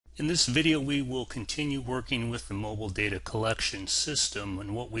In this video we will continue working with the mobile data collection system,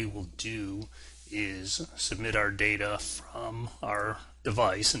 and what we will do is submit our data from our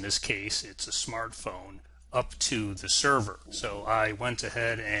device, in this case it's a smartphone, up to the server. So I went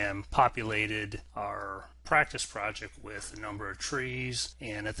ahead and populated our practice project with a number of trees,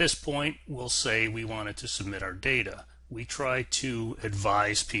 and at this point we'll say we wanted to submit our data. We try to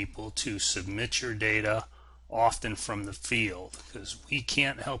advise people to submit your data often from the field, because we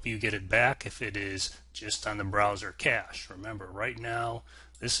can't help you get it back if it is just on the browser cache. Remember, right now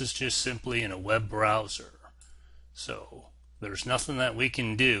this is just simply in a web browser, so there's nothing that we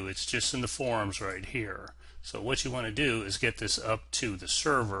can do. It's just in the forums right here. So what you want to do is get this up to the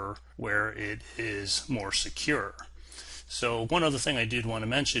server where it is more secure. So one other thing I did want to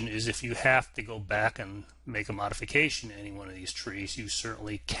mention is if you have to go back and make a modification to any one of these trees, you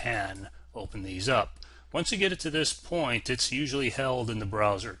certainly can open these up. Once you get it to this point, it's usually held in the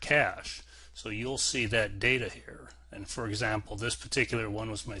browser cache. So you'll see that data here. And for example, this particular one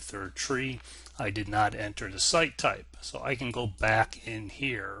was my third tree. I did not enter the site type. So I can go back in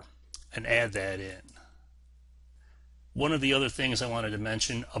here and add that in. One of the other things I wanted to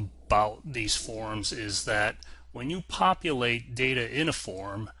mention about these forms is that when you populate data in a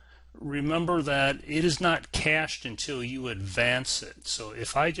form, remember that it is not cached until you advance it. So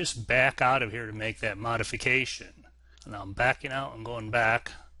if I just back out of here to make that modification, and I'm backing out and going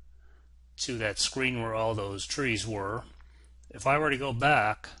back to that screen where all those trees were, if I were to go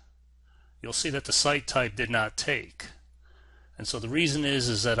back, you'll see that the site type did not take. And so the reason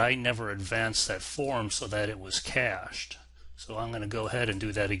is that I never advanced that form so that it was cached. So I'm going to go ahead and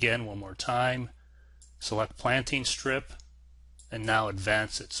do that again one more time. Select planting strip, and now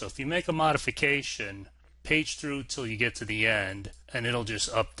advance it. So if you make a modification, page through till you get to the end, and it'll just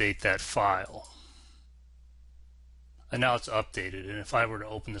update that file. And now it's updated, and if I were to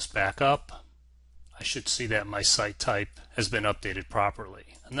open this back up, I should see that my site type has been updated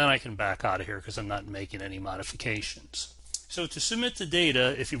properly. And then I can back out of here because I'm not making any modifications. So to submit the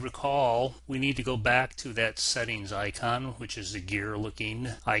data, if you recall, we need to go back to that settings icon, which is the gear looking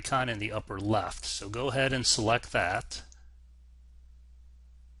icon in the upper left. So go ahead and select that.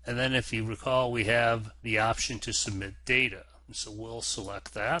 And then if you recall, we have the option to submit data. So we'll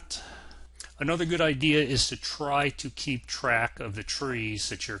select that. Another good idea is to try to keep track of the trees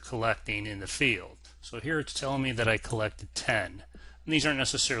that you're collecting in the field. So here it's telling me that I collected 10. And these aren't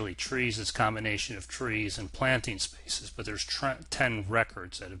necessarily trees, it's a combination of trees and planting spaces, but there's 10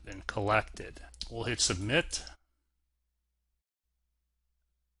 records that have been collected. We'll hit submit.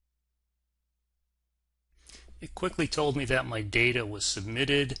 It quickly told me that my data was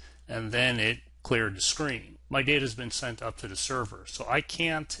submitted, and then it cleared the screen. My data has been sent up to the server, so I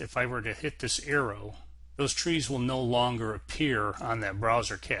can't, if I were to hit this arrow, those trees will no longer appear on that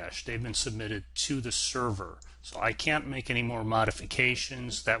browser cache. They've been submitted to the server, so I can't make any more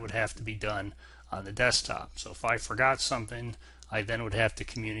modifications. That would have to be done on the desktop. So if I forgot something, I then would have to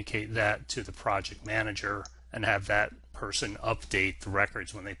communicate that to the project manager and have that person update the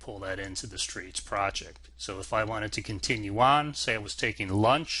records when they pull that into the Streets project. So if I wanted to continue on, say I was taking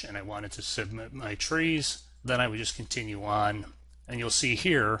lunch and I wanted to submit my trees, then I would just continue on, and you'll see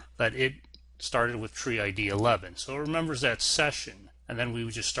here that it started with tree ID 11. So it remembers that session, and then we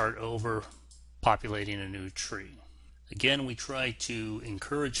would just start over populating a new tree. Again, we try to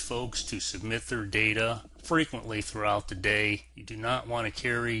encourage folks to submit their data frequently throughout the day. You do not want to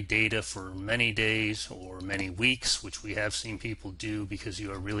carry data for many days or many weeks, which we have seen people do, because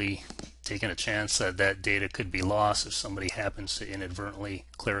you are really taking a chance that that data could be lost if somebody happens to inadvertently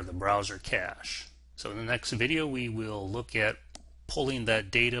clear the browser cache. So in the next video we will look at pulling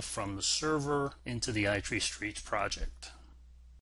that data from the server into the iTree Streets project.